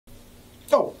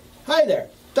Hi there,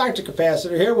 Dr.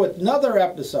 Capacitor here with another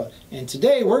episode. And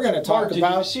today we're going to talk Mark, about...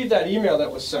 did you receive that email that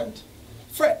was sent?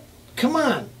 Fred, come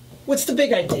on. What's the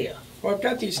big idea? Well, I've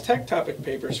got these tech topic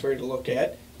papers for you to look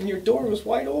at, and your door was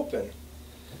wide open.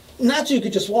 Not so you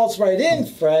could just waltz right in,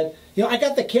 Fred. You know, I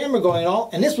got the camera going and all,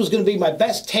 and this was going to be my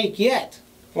best take yet.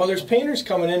 Well, there's painters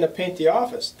coming in to paint the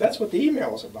office. That's what the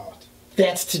email was about.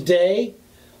 That's today?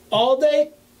 All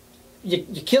day? You're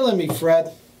killing me,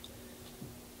 Fred.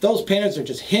 Those painters are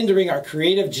just hindering our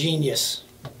creative genius.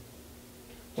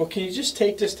 Well, can you just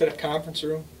take this to the conference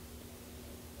room?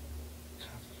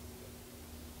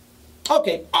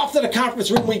 Okay, off to the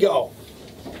conference room we go.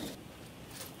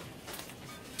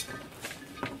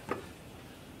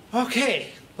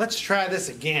 Okay, let's try this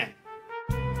again.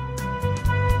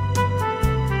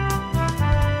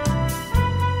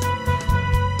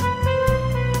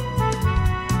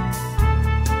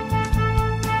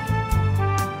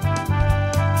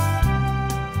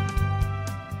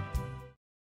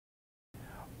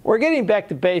 We're getting back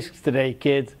to basics today,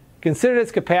 kids. Consider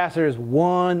this capacitors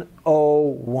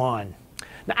 101.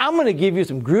 Now I'm going to give you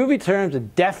some groovy terms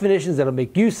and definitions that'll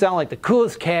make you sound like the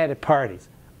coolest cat at parties.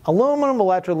 Aluminum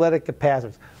electrolytic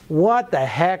capacitors. What the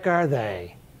heck are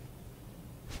they?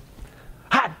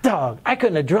 Hot dog! I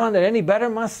couldn't have drawn that any better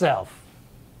myself.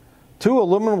 Two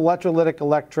aluminum electrolytic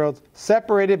electrodes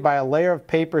separated by a layer of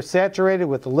paper saturated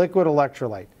with a liquid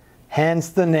electrolyte. Hence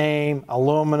the name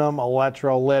aluminum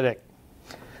electrolytic.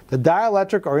 The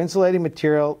dielectric or insulating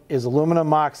material is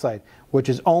aluminum oxide, which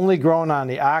is only grown on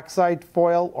the oxide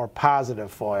foil or positive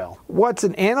foil. What's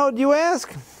an anode, you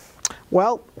ask?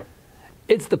 Well,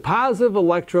 it's the positive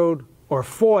electrode or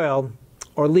foil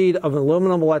or lead of an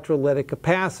aluminum electrolytic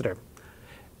capacitor.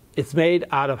 It's made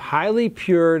out of highly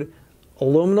pured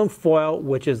aluminum foil,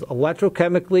 which is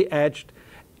electrochemically etched,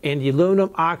 and the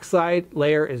aluminum oxide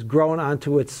layer is grown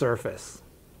onto its surface.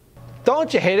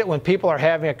 Don't you hate it when people are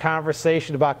having a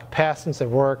conversation about capacitance at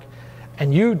work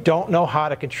and you don't know how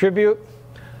to contribute?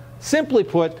 Simply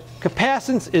put,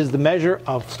 capacitance is the measure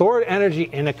of stored energy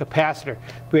in a capacitor.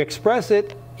 We express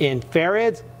it in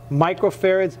farads,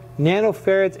 microfarads,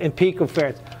 nanofarads, and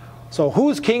picofarads. So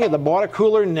who's king of the water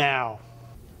cooler now?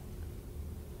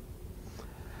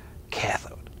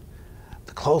 Cathode,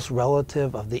 the close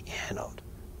relative of the anode.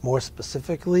 More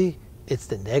specifically, it's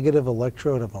the negative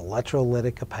electrode of an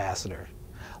electrolytic capacitor.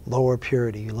 Lower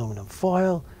purity aluminum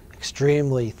foil,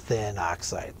 extremely thin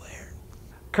oxide layer.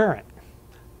 Current,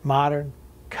 modern,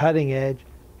 cutting edge,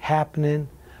 happening.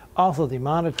 Also the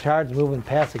amount of charge moving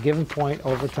past a given point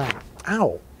over time.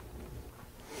 Ow!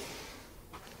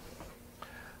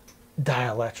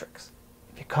 Dielectrics.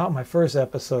 If you caught my first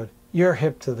episode, you're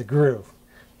hip to the groove.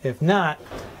 If not,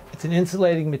 it's an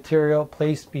insulating material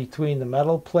placed between the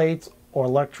metal plates or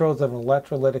electrodes of an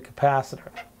electrolytic capacitor.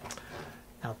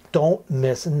 Now don't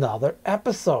miss another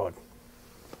episode.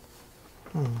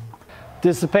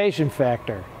 Dissipation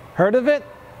factor. Heard of it?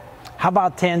 How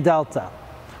about tan delta?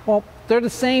 Well, they're the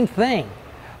same thing.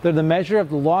 They're the measure of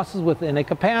the losses within a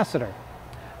capacitor.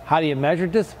 How do you measure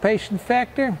dissipation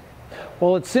factor?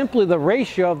 Well, it's simply the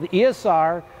ratio of the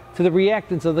ESR to the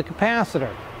reactance of the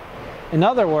capacitor. In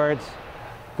other words,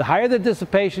 the higher the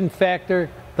dissipation factor,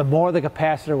 the more the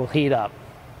capacitor will heat up.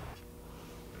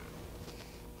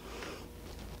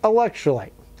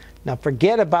 Electrolyte. Now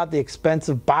forget about the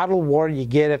expensive bottled water you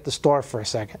get at the store for a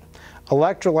second.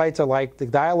 Electrolytes are like the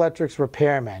dielectrics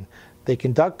repairmen. They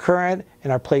conduct current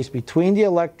and are placed between the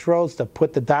electrodes to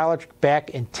put the dielectric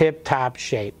back in tip-top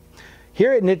shape.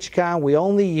 Here at Nichicon, we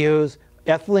only use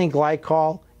ethylene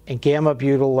glycol and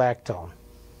gamma-butyl-lactone.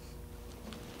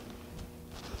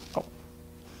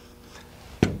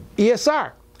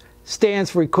 ESR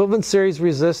stands for equivalent series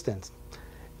resistance.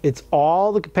 It's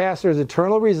all the capacitor's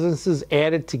internal resistances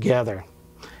added together,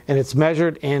 and it's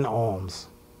measured in ohms.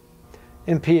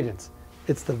 Impedance.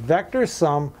 It's the vector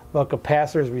sum of a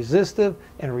capacitor's resistive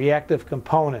and reactive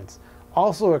components,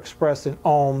 also expressed in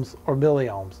ohms or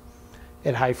milliohms.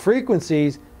 At high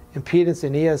frequencies, impedance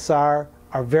and ESR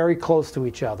are very close to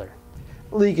each other.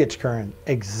 Leakage current,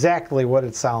 exactly what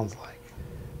it sounds like.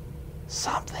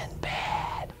 Something bad.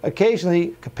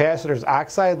 Occasionally, capacitor's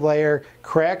oxide layer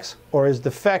cracks or is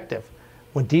defective.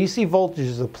 When DC voltage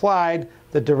is applied,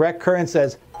 the direct current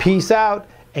says, "Peace out,"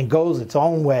 and goes its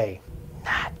own way.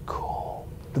 Not cool.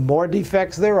 The more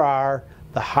defects there are,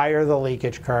 the higher the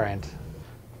leakage current.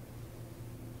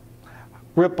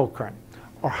 Ripple current,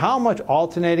 or how much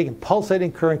alternating and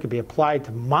pulsating current can be applied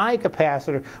to my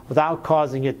capacitor without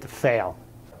causing it to fail.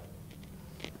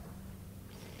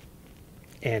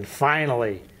 And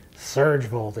finally, surge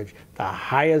voltage, the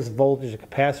highest voltage a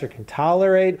capacitor can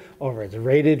tolerate over its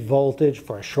rated voltage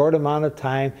for a short amount of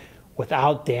time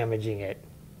without damaging it.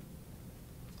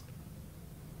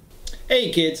 Hey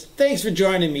kids, thanks for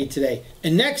joining me today.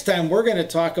 And next time we're going to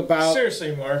talk about...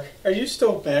 Seriously, Mark, are you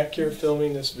still back here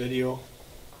filming this video?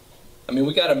 I mean,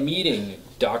 we got a meeting,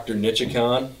 Dr.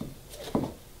 Nichicon.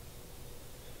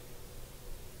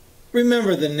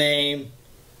 Remember the name,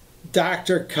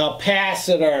 Dr.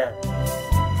 Capacitor.